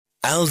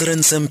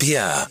Aldrin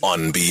Sampear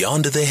on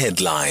Beyond the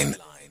Headline.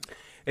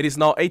 It is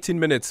now 18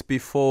 minutes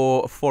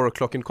before 4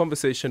 o'clock. In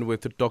conversation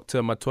with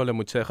Dr. Mathole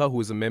Motshekga,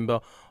 who is a member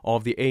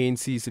of the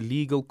ANC's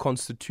Legal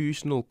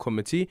Constitutional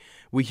Committee,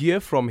 we hear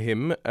from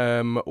him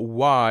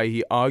why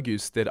he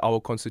argues that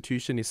our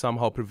constitution is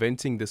somehow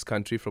preventing this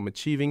country from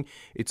achieving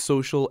its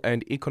social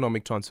and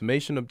economic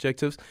transformation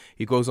objectives.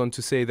 He goes on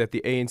to say that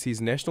the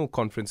ANC's national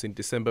conference in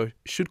December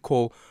should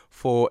call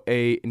for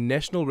a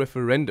national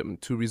referendum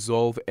to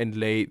resolve and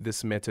lay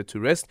this matter to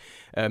rest.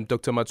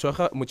 Dr.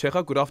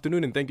 Motshekga, good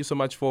afternoon, and thank you so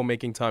much for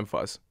making time for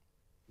us.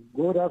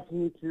 Good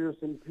afternoon to you,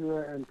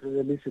 Sampear, and to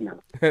the listener.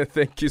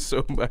 Thank you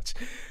so much.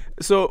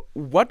 So,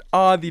 what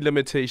are the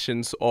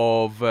limitations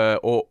of,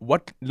 or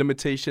what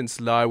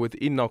limitations lie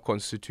within our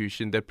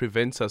constitution that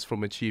prevents us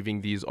from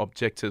achieving these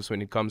objectives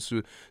when it comes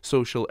to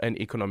social and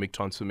economic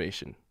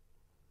transformation?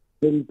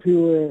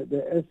 Sampear,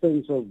 the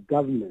essence of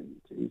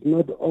government is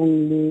not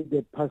only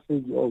the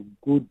passage of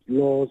good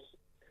laws,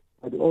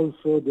 but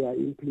also their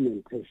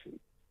implementation.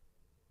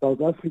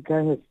 South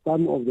Africa has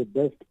some of the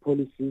best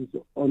policies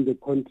on the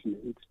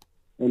continent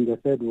and the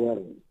third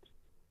world.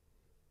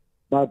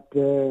 But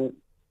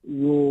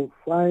you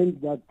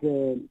find that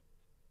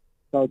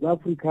South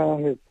Africa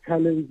has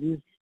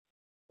challenges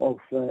of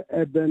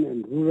urban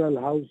and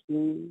rural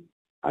housing,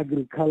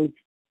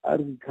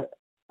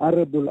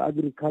 arable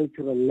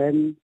agricultural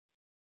land,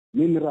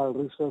 mineral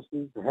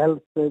resources,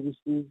 health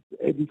services,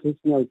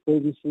 educational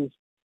services,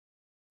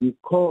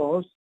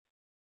 because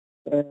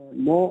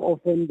more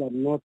often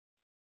than not,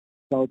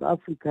 South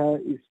Africa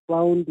is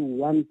found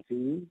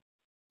wanting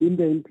in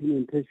the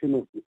implementation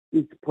of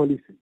its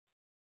policy.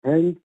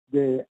 Hence,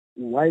 the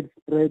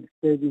widespread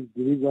service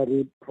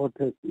delivery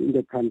protests in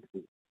the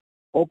country.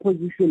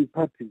 Opposition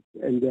parties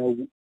and their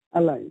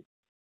allies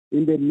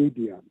in the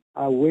media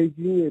are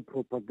waging a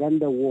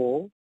propaganda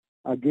war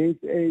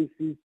against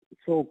ANC's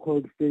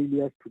so-called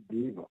failures to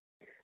deliver.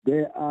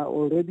 There are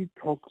already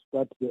talks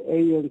that the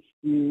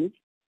ANC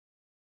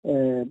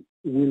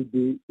will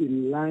be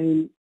in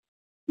line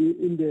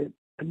in the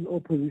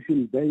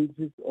opposition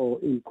benches or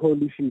in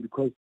coalition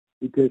because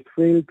it has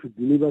failed to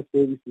deliver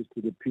services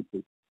to the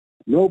people.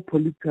 No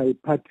political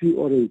party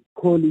or a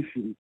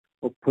coalition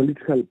of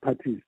political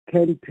parties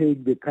can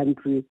take the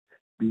country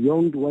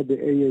beyond what the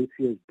ANC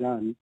has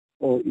done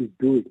or is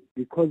doing,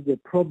 because the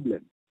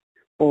problem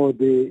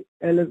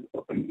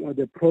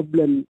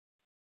problem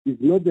is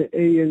not the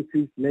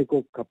ANC's lack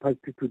of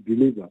capacity to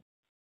deliver,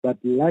 but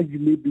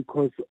largely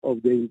because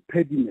of the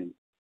impediment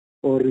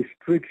or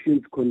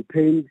restrictions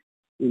contained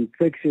in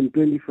Section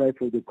 25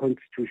 of the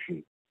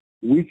Constitution,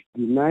 which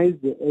denies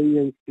the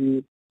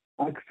ANC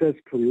access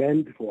to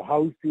land for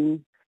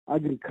housing,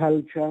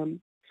 agriculture,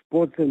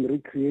 sports and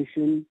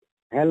recreation,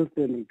 health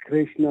and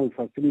recreational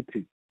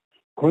facilities.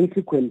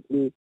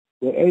 Consequently,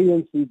 the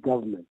ANC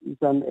government is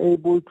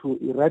unable to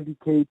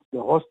eradicate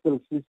the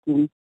hostel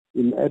system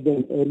in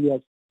urban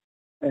areas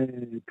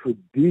to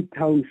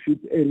de-township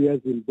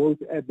areas in both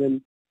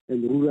urban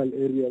and rural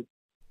areas,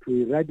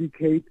 to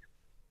eradicate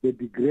the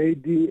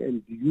degrading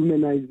and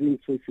dehumanizing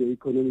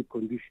socio-economic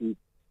conditions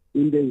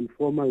in the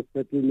informal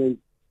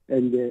settlements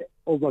and the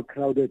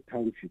overcrowded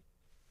townships.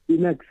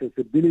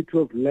 Inaccessibility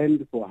of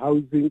land for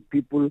housing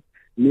people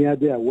near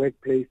their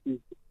workplaces,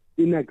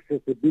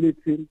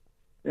 inaccessibility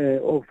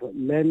of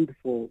land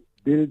for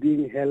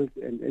building health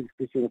and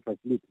educational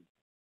facilities.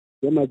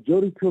 The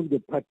majority of the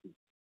parties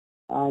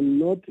are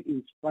not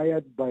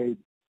inspired by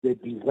the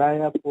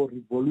desire for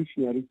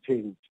revolutionary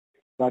change,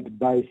 but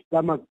by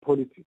stomach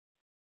politics.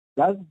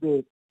 Thus,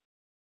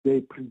 they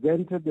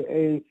prevented the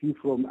ANC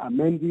from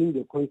amending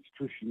the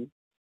Constitution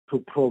to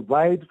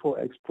provide for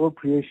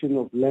expropriation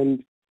of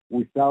land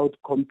without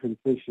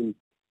compensation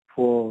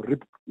for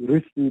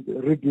restitution,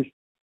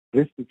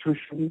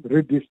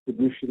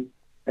 redistribution,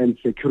 and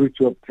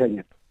security of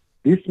tenure.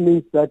 This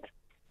means that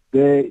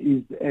there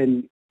is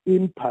an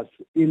impasse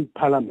in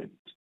Parliament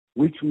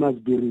which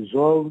must be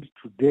resolved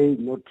today,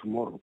 not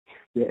tomorrow.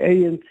 The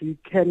ANC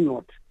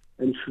cannot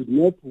and should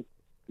not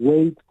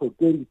wait for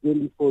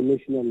 2024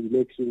 national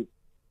elections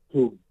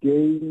to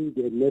gain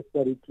the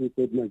necessary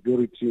two-thirds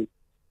majority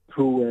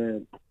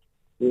to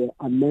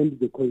amend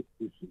the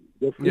Constitution.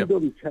 The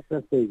Freedom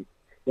Charter says,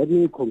 let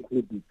me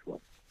conclude this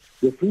one.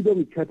 The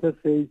Freedom Charter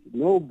says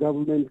no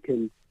government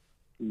can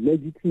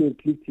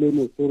legitimately claim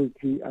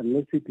authority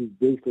unless it is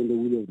based on the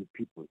will of the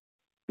people.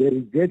 The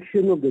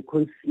rejection of the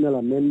constitutional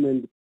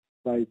amendment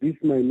by this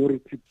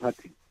minority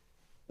party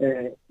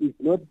is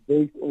not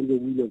based on the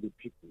will of the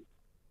people.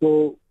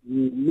 So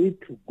we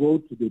need to go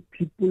to the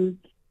people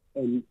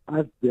and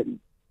ask them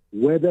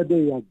whether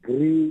they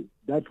agree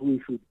that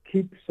we should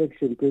keep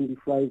Section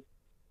 25,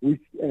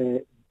 which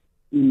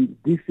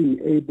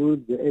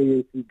disenables the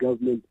ANC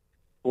government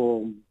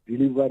from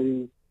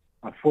delivering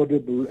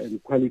affordable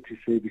and quality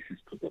services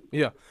to them.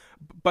 Yeah,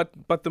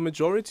 but the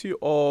majority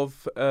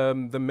of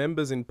the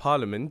members in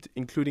Parliament,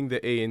 including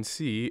the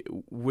ANC,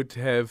 would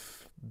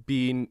have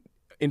been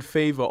in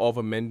favor of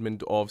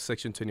amendment of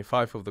Section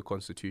 25 of the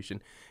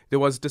Constitution. There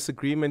was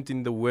disagreement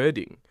in the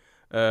wording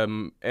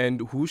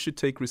and who should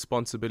take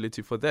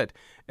responsibility for that.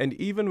 And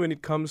even when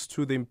it comes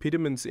to the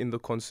impediments in the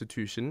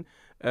constitution,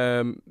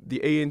 the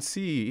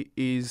ANC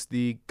is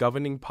the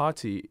governing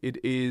party.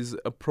 It is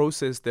a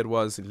process that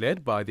was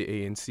led by the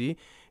ANC,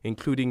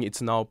 including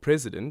its now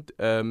president,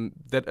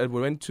 that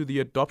went to the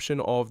adoption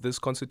of this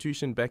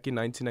constitution back in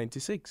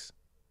 1996.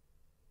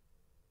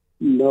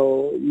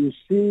 No, you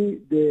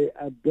see, the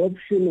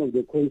adoption of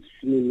the constitution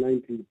in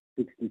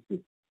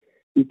 1966,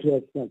 it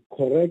was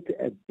correct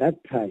at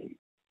that time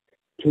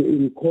to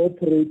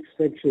incorporate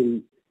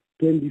Section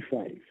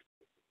 25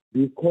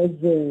 because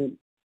the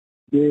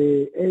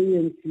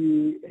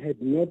ANC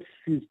had not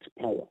seized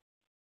power.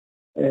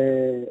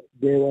 There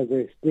was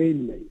a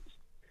stalemate.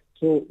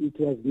 So it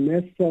was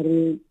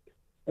necessary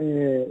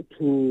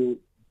to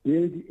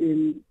build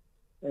in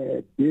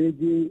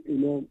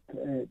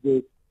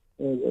the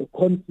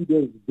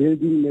confidence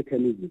building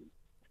mechanism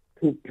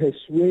to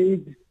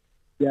persuade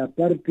the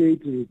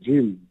apartheid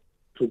regime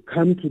to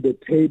come to the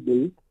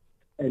table,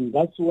 and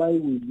that's why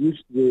we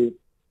used the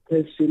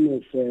question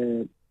of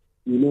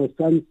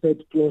sunset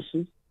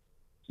clauses,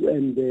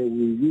 and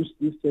we used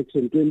this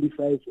Section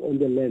 25 on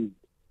the land.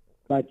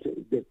 But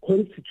the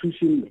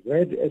Constitution,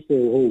 read as a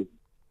whole,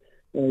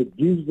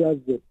 gives us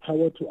the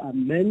power to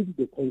amend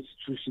the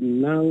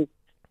Constitution now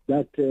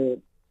that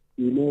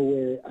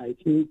I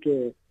think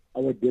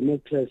our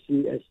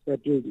democracy has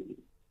settled in.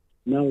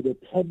 Now the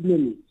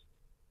problem is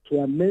to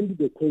amend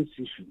the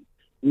Constitution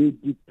will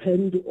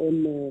depend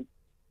on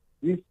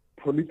these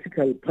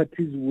political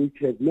parties which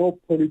have no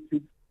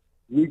politics,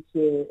 which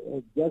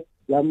just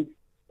jump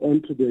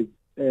onto the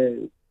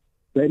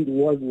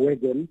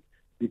bandwagon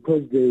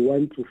because they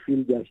want to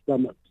fill their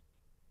stomachs.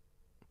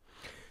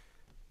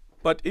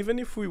 But even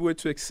if we were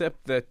to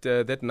accept that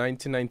that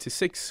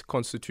 1996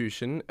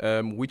 constitution,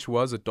 which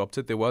was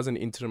adopted, there was an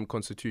interim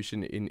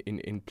constitution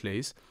in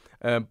place,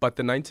 but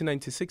the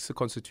 1996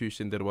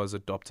 constitution that was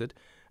adopted,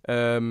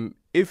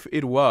 if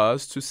it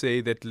was to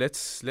say that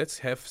let's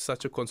have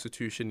such a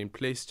constitution in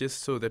place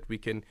just so that we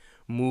can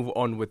move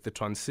on with the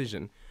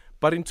transition.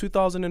 But in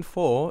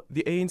 2004,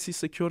 the ANC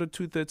secured a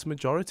 2/3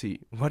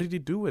 majority. What did he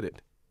do with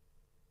it?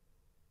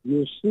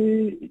 You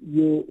see,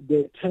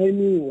 the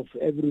timing of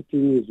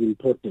everything is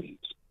important.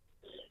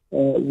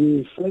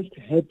 We first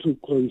had to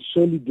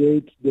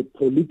consolidate the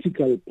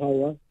political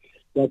power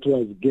that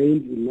was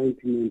gained in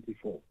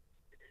 1994.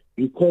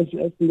 Because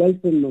as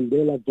Nelson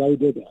Mandela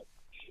guided us,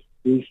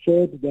 he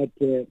said that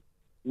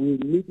we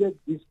needed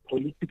this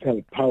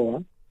political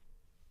power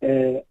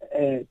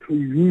to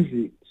use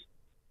it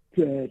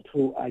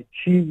to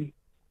achieve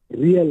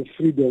real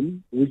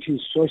freedom, which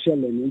is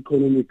social and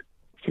economic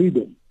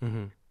freedom.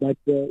 Mm-hmm. But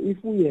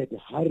if we had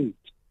hurried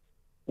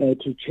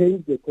to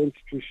change the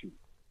Constitution,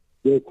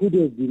 there could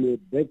have been a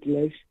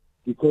backlash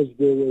because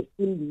there were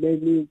still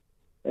many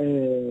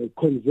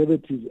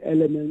conservative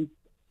elements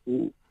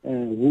who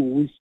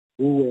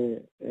were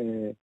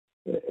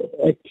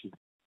active,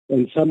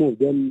 and some of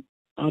them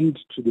armed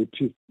to the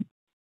teeth.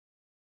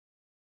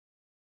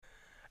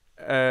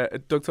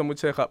 Dr.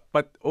 Motshekga,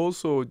 but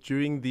also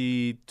during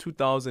the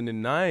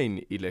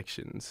 2009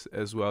 elections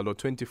as well, or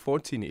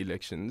 2014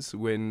 elections,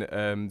 when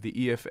the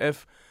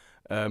EFF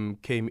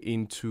came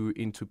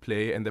into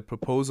play and the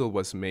proposal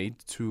was made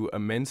to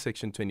amend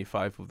Section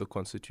 25 of the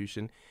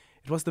Constitution,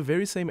 it was the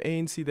very same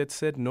ANC that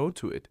said no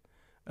to it.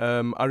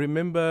 I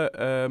remember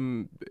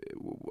the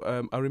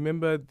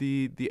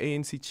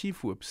ANC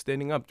chief whip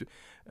standing up,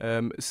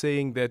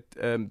 saying that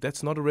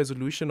that's not a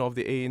resolution of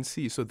the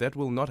ANC, so that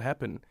will not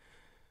happen.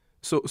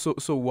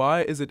 So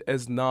why is it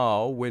as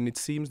now, when it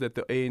seems that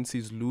the ANC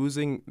is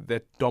losing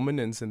that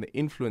dominance and the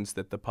influence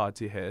that the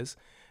party has,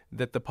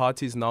 that the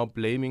party is now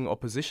blaming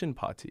opposition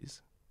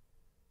parties?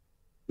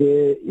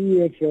 The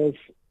EFF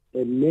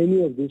and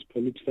many of these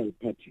political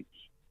parties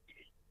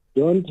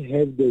don't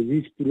have the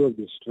history of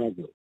the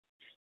struggle.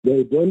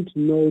 They don't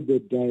know the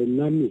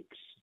dynamics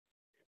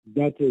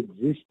that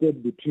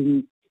existed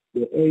between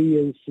the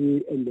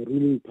ANC and the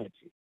ruling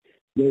party.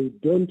 They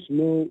don't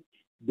know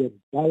the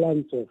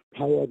balance of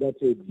power that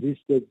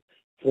existed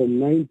from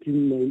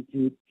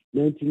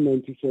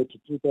 1994 to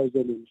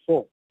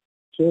 2004.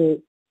 So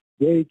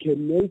they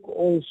can make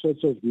all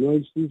sorts of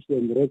noises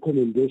and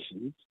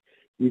recommendations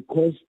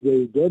because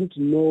they don't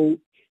know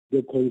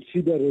the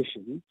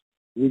considerations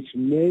which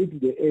made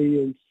the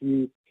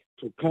ANC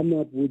to come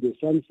up with the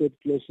sunset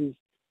clauses,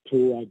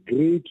 to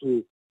agree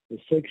to the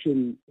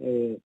Section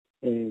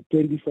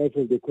 25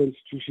 of the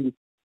Constitution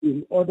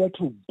in order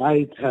to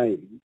buy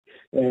time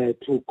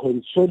to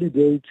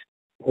consolidate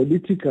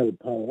political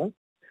power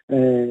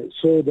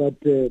so that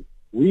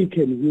we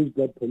can use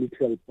that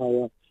political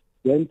power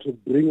then to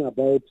bring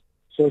about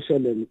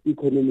social and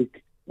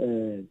economic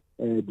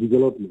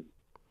development,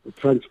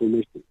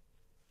 transformation.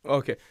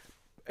 Okay.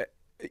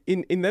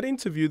 In that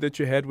interview that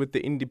you had with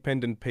the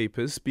Independent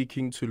papers,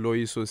 speaking to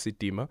Loyiso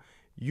Sitima,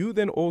 you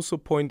then also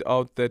point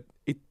out that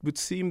it would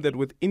seem that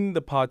within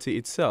the party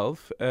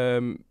itself,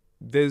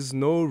 there's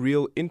no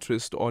real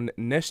interest on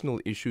national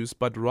issues,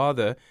 but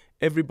rather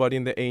everybody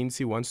in the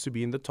ANC wants to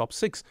be in the top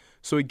six.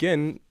 So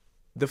again,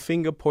 the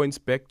finger points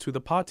back to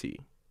the party.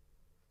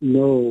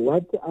 No,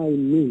 what I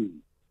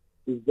mean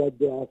is that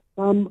there are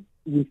some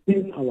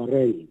within our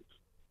ranks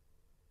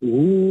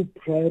who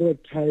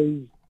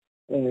prioritize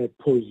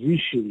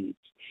positions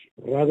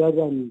rather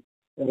than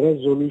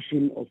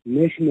resolution of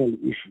national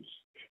issues.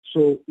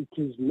 So it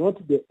is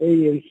not the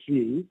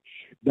ANC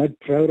that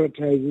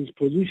prioritizes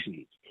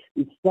positions.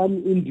 It's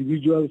some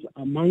individuals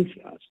amongst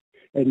us.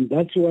 And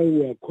that's why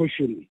we are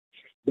cautioning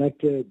that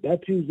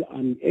that is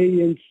an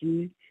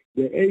ANC.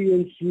 The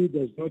ANC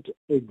does not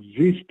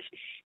exist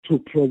to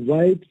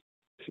provide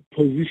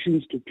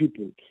positions to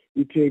people.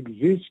 It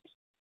exists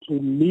to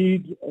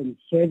lead and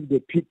serve the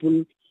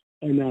people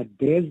and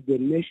address the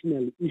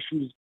national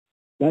issues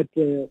that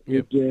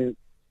would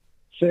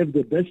serve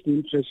the best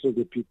interests of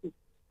the people.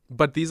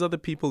 But these are the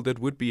people that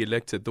would be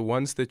elected, the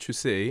ones that you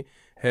say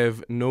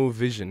have no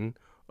vision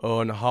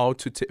on how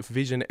to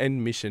vision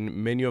and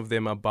mission. Many of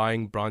them are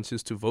buying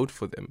branches to vote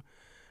for them.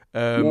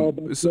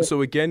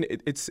 So again,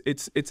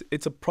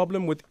 it's a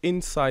problem with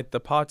inside the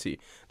party.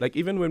 Like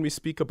even when we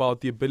speak about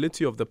the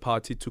ability of the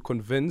party to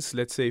convince,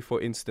 let's say for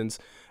instance,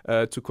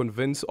 to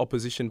convince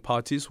opposition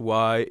parties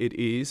why it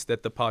is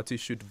that the party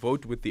should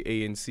vote with the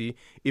ANC,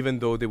 even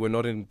though they were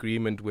not in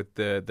agreement with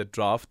the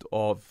draft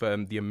of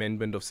the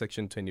amendment of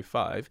Section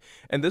 25.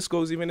 And this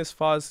goes even as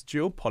far as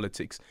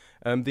geopolitics,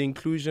 the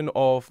inclusion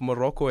of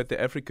Morocco at the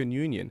African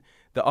Union.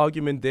 The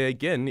argument there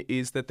again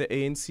is that the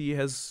ANC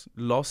has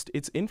lost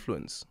its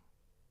influence.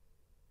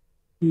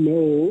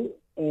 No,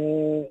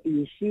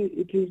 you see,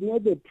 it is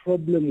not a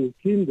problem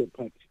within the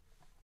party.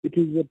 It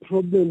is a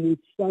problem with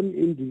some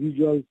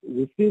individuals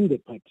within the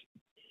party.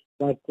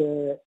 But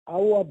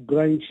our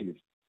branches,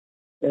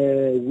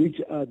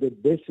 which are the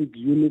basic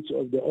units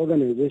of the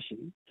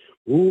organization,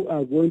 who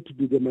are going to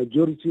be the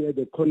majority at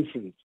the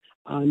conference,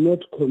 are not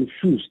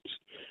confused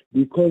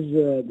because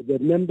the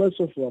members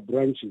of our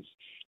branches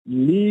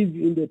live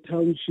in the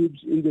townships,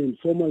 in the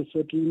informal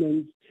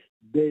settlements.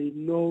 They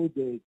know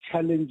the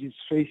challenges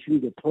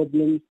facing the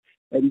problems,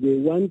 and they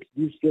want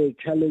these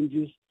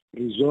challenges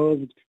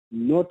resolved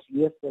not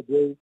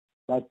yesterday,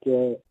 but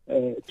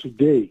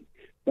today.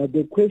 But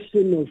the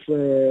question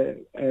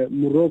of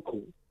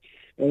Morocco,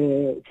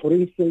 for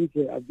instance,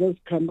 I've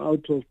just come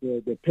out of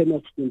the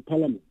Pan-African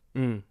Parliament.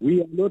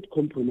 We are not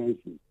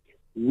compromising.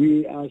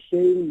 We are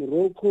saying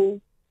Morocco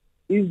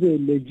is a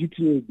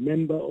legitimate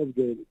member of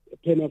the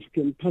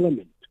Pan-African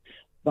Parliament.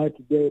 But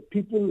the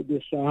people,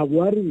 the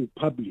Sahrawi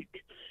Republic,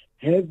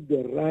 have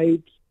the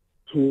right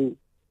to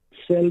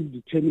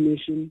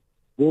self-determination,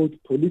 both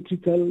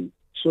political,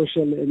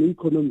 social, and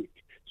economic.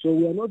 So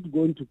we are not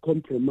going to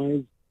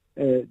compromise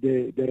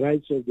the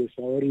rights of the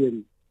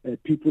Sahrawi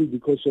people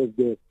because of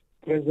the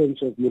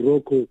presence of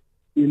Morocco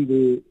in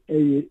the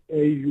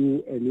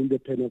AU and in the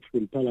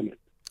Pan-African Parliament.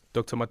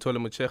 Dr. Mathole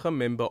Motshekga,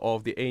 member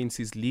of the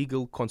ANC's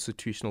Legal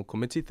Constitutional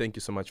Committee, thank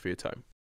you so much for your time.